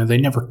this game, and they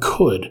never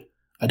could.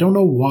 I don't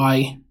know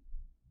why.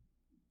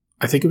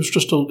 I think it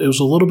was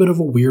a little bit of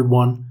a weird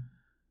one.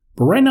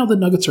 But right now, the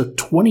Nuggets are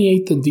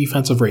 28th in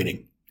defensive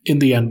rating in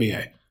the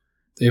NBA.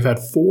 They've had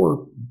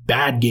 4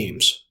 bad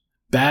games.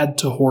 Bad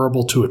to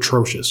horrible to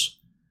atrocious.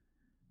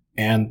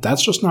 And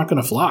that's just not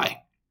going to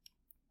fly.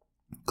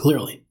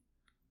 Clearly.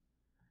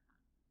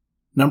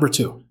 Number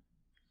 2.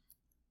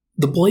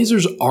 The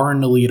Blazers are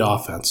an elite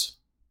offense.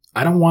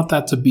 I don't want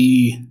that to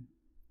be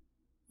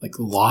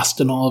lost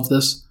in all of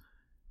this.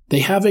 They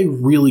have a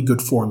really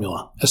good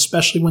formula,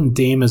 especially when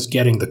Dame is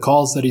getting the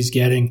calls that he's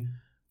getting,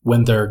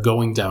 when they're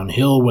going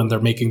downhill, when they're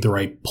making the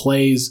right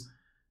plays.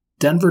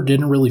 Denver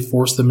didn't really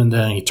force them into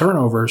any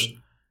turnovers,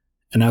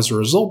 and as a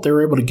result, they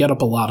were able to get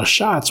up a lot of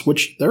shots,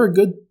 which they're a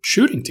good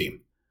shooting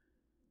team.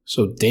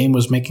 So Dame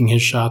was making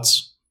his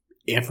shots.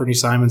 Anthony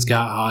Simons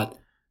got hot.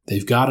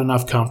 They've got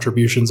enough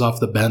contributions off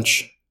the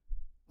bench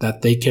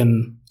that they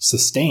can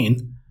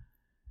sustain.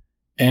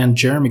 And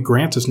Jeremy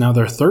Grant is now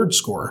their third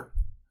scorer.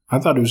 I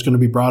thought he was going to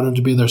be brought in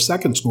to be their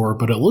second scorer,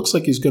 but it looks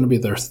like he's going to be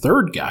their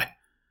third guy,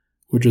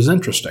 which is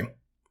interesting.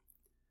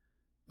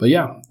 But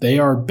yeah, they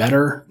are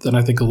better than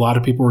I think a lot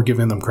of people were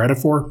giving them credit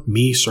for.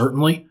 Me,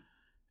 certainly.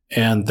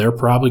 And they're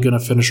probably going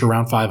to finish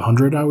around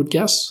 500, I would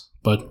guess.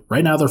 But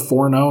right now they're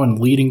 4-0 and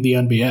leading the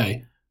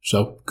NBA.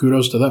 So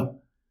kudos to them.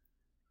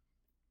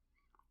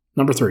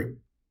 Number 3.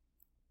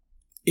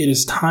 It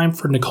is time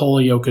for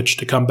Nikola Jokić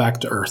to come back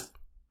to earth.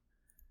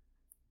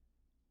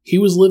 He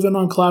was living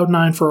on Cloud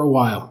 9 for a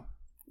while,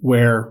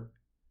 where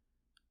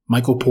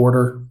Michael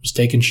Porter was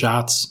taking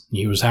shots, and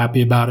he was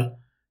happy about it.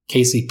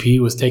 KCP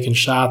was taking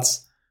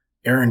shots.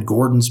 Aaron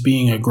Gordon's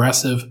being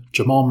aggressive.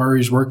 Jamal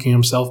Murray's working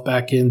himself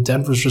back in.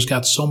 Denver's just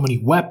got so many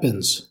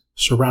weapons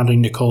surrounding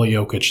Nikola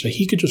Jokić that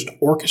he could just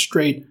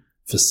orchestrate,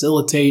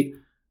 facilitate,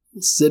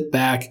 sit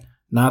back,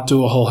 not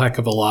do a whole heck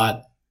of a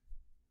lot.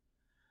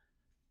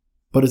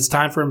 But it's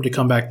time for him to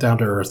come back down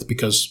to earth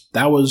because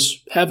that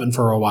was heaven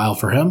for a while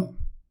for him.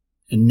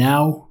 And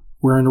now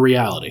we're in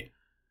reality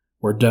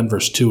where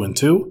Denver's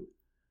 2-2.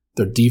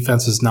 Their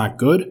defense is not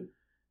good.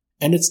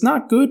 And it's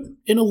not good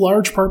in a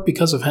large part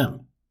because of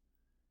him.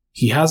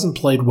 He hasn't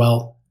played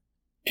well.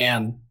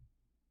 And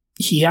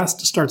he has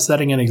to start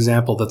setting an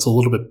example that's a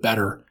little bit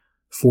better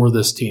for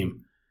this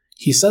team.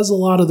 He says a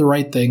lot of the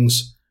right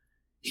things.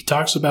 He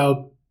talks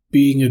about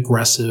being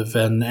aggressive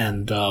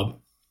and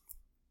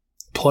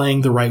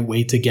playing the right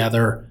way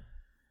together.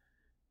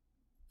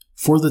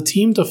 For the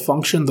team to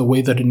function the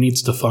way that it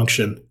needs to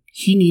function,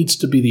 he needs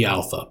to be the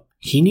alpha.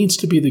 He needs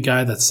to be the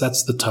guy that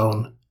sets the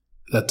tone,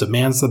 that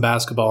demands the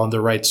basketball in the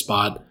right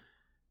spot,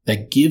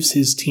 that gives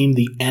his team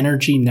the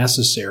energy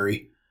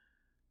necessary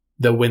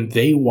that when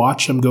they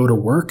watch him go to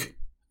work,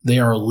 they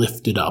are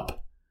lifted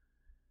up.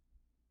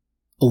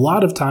 A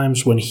lot of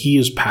times when he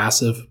is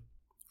passive,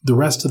 the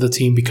rest of the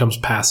team becomes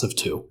passive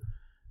too.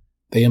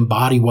 They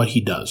embody what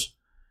he does.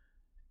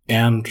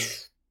 And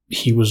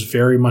he was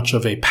very much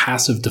of a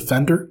passive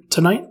defender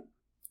tonight,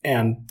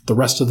 and the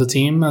rest of the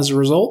team, as a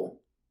result,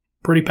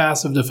 pretty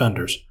passive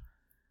defenders.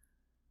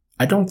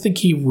 I don't think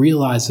he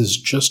realizes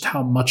just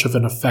how much of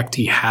an effect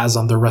he has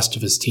on the rest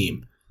of his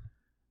team.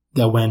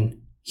 That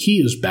when he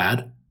is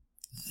bad,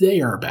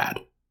 they are bad.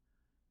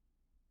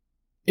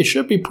 It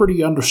should be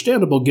pretty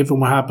understandable given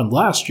what happened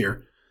last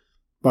year,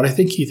 but I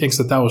think he thinks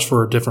that that was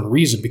for a different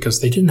reason because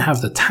they didn't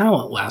have the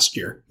talent last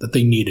year that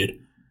they needed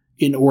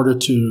in order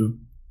to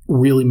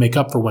really make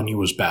up for when he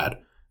was bad.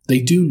 They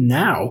do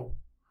now,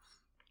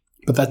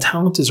 but that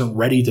talent isn't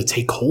ready to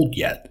take hold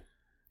yet.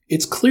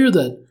 It's clear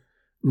that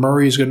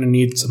Murray is going to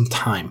need some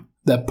time,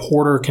 that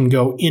Porter can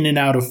go in and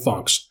out of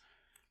funks.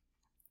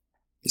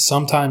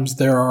 Sometimes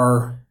there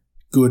are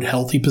good,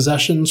 healthy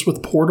possessions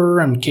with Porter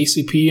and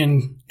KCP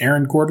and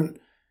Aaron Gordon,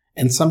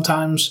 and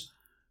sometimes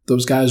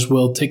those guys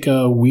will take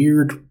a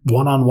weird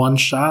one-on-one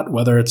shot,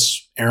 whether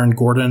it's Aaron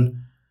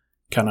Gordon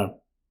kind of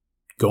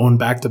going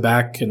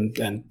back-to-back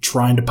and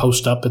trying to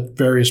post up at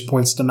various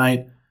points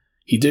tonight.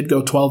 He did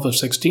go 12 of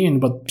 16,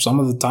 but some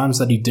of the times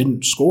that he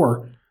didn't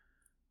score,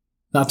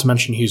 not to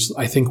mention he's,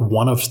 I think,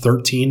 1 of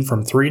 13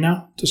 from 3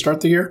 now to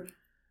start the year.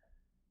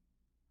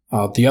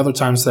 The other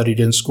times that he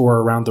didn't score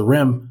around the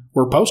rim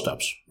were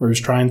post-ups, where he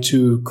was trying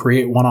to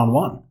create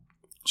one-on-one.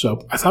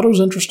 So I thought it was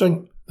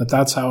interesting that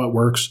that's how it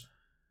works.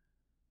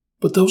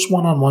 But those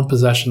one-on-one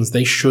possessions,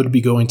 they should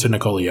be going to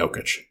Nikola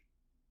Jokić.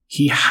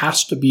 He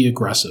has to be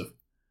aggressive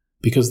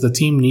because the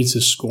team needs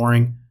his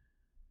scoring,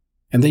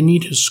 and they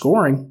need his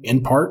scoring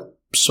in part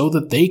so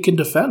that they can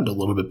defend a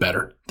little bit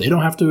better. They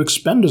don't have to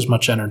expend as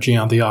much energy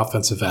on the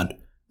offensive end.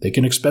 They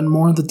can expend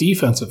more on the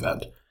defensive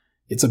end.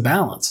 It's a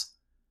balance.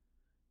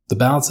 The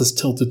balance is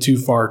tilted too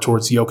far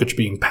towards Jokić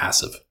being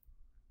passive.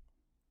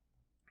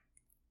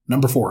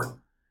 Number 4.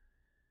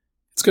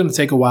 It's going to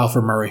take a while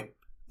for Murray.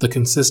 The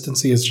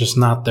consistency is just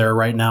not there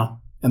right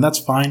now, and that's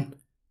fine.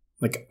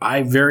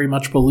 I very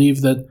much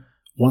believe that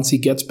once he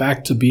gets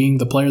back to being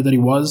the player that he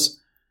was,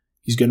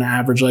 he's going to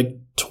average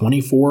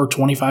 24,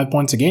 25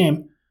 points a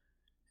game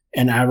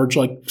and average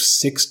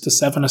 6 to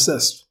 7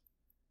 assists.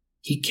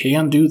 He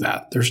can do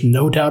that. There's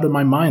no doubt in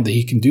my mind that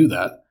he can do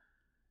that.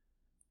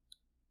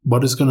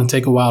 But it's going to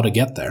take a while to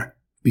get there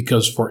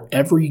because for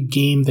every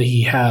game that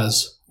he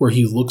has where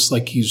he looks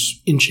like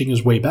he's inching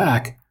his way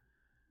back,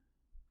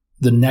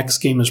 the next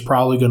game is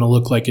probably going to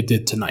look like it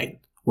did tonight,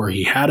 where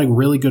he had a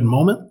really good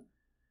moment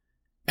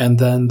and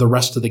then the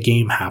rest of the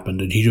game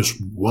happened and he just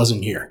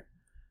wasn't here.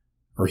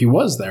 Or he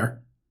was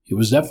there. He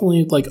was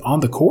definitely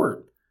on the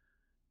court,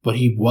 but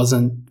he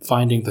wasn't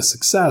finding the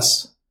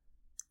success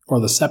or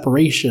the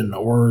separation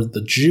or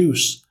the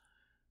juice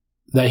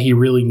that he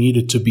really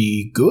needed to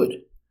be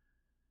good.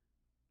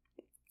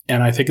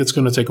 And I think it's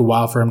going to take a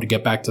while for him to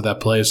get back to that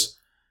place.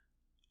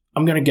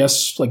 I'm going to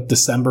guess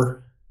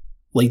December,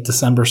 late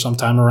December,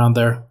 sometime around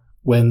there,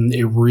 when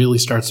it really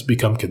starts to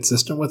become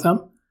consistent with him.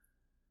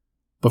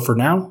 But for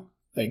now,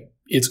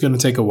 it's going to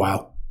take a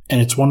while. And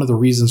it's one of the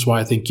reasons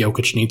why I think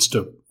Jokić needs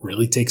to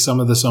really take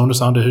some of this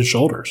onus onto his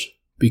shoulders.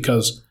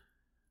 Because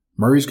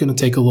Murray's going to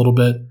take a little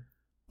bit.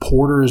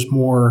 Porter is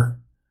more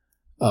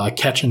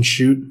catch and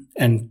shoot,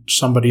 and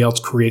somebody else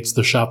creates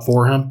the shot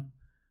for him.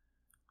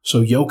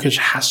 So Jokić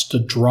has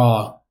to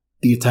draw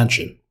the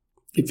attention.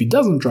 If he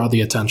doesn't draw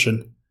the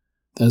attention,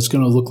 then it's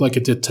going to look like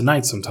it did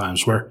tonight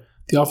sometimes, where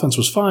the offense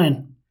was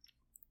fine,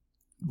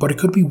 but it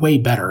could be way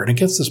better. And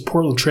against this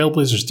Portland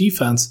Trailblazers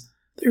defense,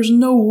 there's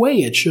no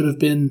way it should have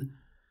been,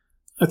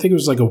 I think it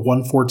was a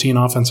 114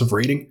 offensive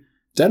rating.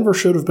 Denver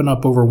should have been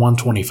up over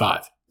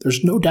 125.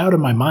 There's no doubt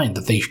in my mind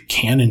that they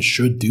can and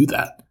should do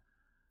that.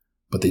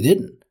 But they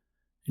didn't.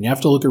 And you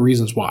have to look at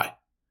reasons why.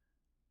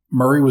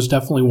 Murray was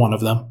definitely one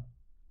of them.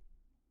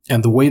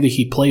 And the way that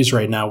he plays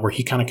right now, where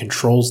he kind of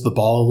controls the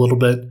ball a little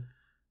bit,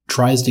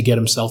 tries to get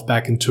himself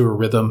back into a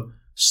rhythm,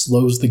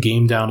 slows the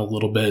game down a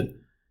little bit,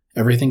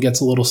 everything gets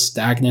a little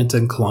stagnant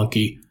and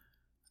clunky.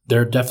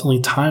 There are definitely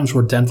times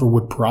where Denver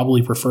would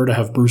probably prefer to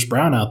have Bruce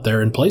Brown out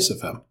there in place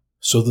of him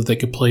so that they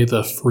could play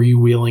the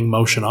freewheeling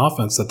motion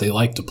offense that they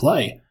like to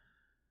play.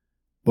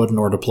 But in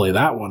order to play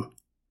that one,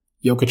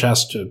 Jokić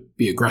has to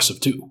be aggressive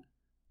too.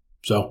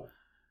 So,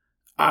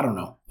 I don't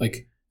know.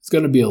 It's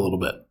going to be a little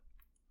bit.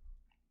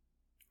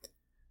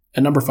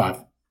 And number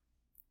 5,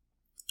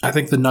 I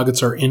think the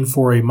Nuggets are in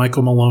for a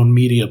Michael Malone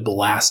media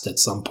blast at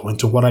some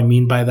point. And what I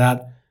mean by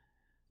that,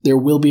 there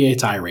will be a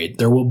tirade.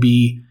 There will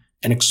be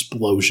an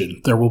explosion.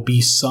 There will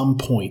be some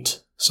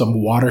point,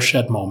 some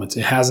watershed moment.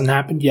 It hasn't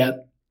happened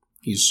yet.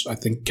 He's, I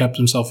think, kept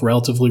himself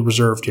relatively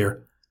reserved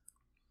here.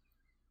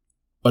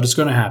 But it's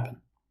going to happen.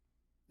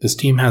 This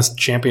team has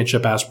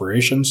championship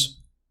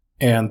aspirations.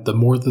 And the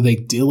more that they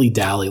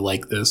dilly-dally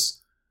like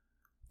this,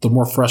 the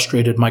more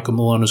frustrated Michael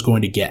Malone is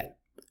going to get.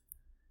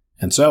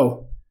 And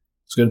so,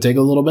 it's going to take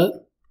a little bit,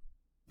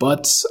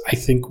 but I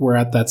think we're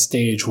at that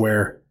stage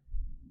where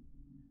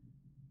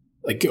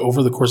like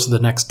over the course of the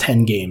next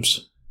 10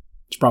 games.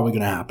 It's probably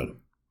going to happen.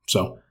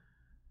 So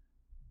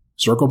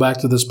circle back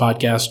to this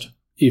podcast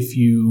if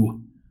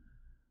you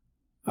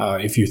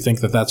think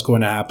that that's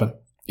going to happen.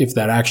 If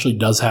that actually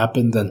does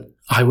happen, then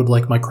I would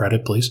like my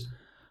credit, please.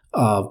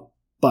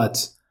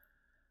 But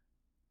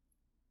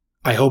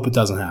I hope it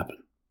doesn't happen.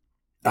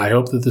 I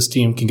hope that this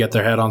team can get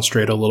their head on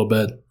straight a little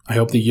bit. I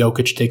hope that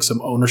Jokić takes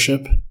some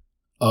ownership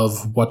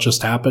of what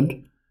just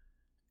happened,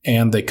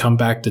 and they come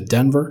back to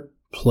Denver,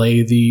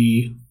 play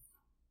the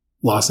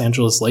Los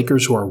Angeles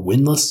Lakers, who are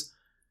winless.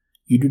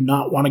 You do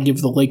not want to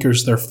give the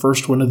Lakers their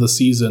first win of the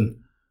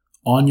season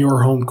on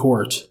your home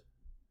court.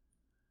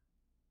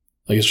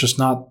 Like, it's just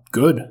not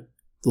good.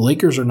 The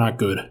Lakers are not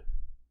good.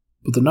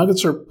 But the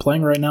Nuggets are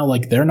playing right now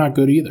like they're not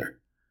good either.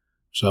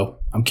 So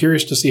I'm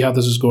curious to see how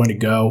this is going to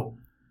go.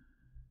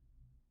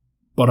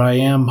 But I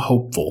am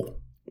hopeful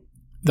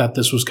that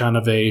this was kind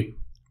of a,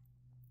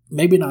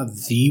 maybe not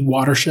the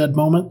watershed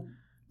moment,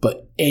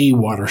 but a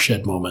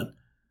watershed moment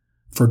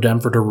for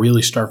Denver to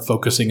really start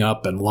focusing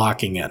up and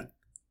locking in.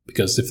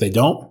 Because if they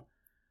don't,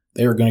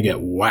 they are going to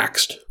get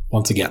waxed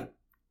once again.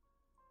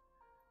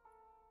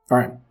 All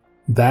right.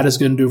 That is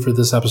going to do it for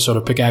this episode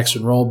of Pickaxe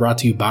and Roll, brought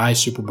to you by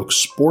Superbook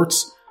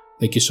Sports.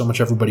 Thank you so much,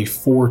 everybody,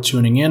 for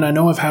tuning in. I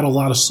know I've had a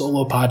lot of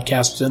solo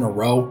podcasts in a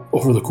row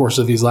over the course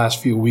of these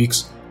last few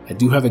weeks. I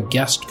do have a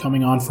guest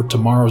coming on for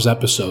tomorrow's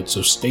episode,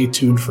 so stay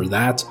tuned for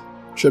that.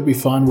 Should be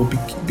fun. We'll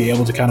be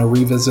able to kind of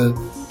revisit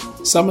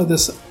some of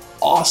this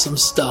awesome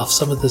stuff,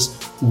 some of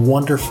this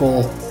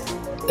wonderful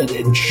and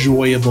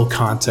enjoyable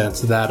content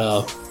that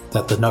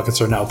the Nuggets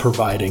are now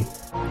providing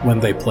when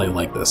they play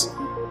like this.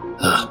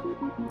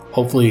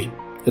 Hopefully,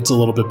 it's a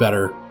little bit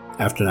better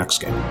after next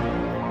game.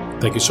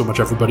 Thank you so much,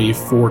 everybody,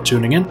 for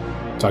tuning in.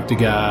 Talk to you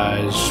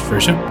guys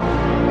very soon.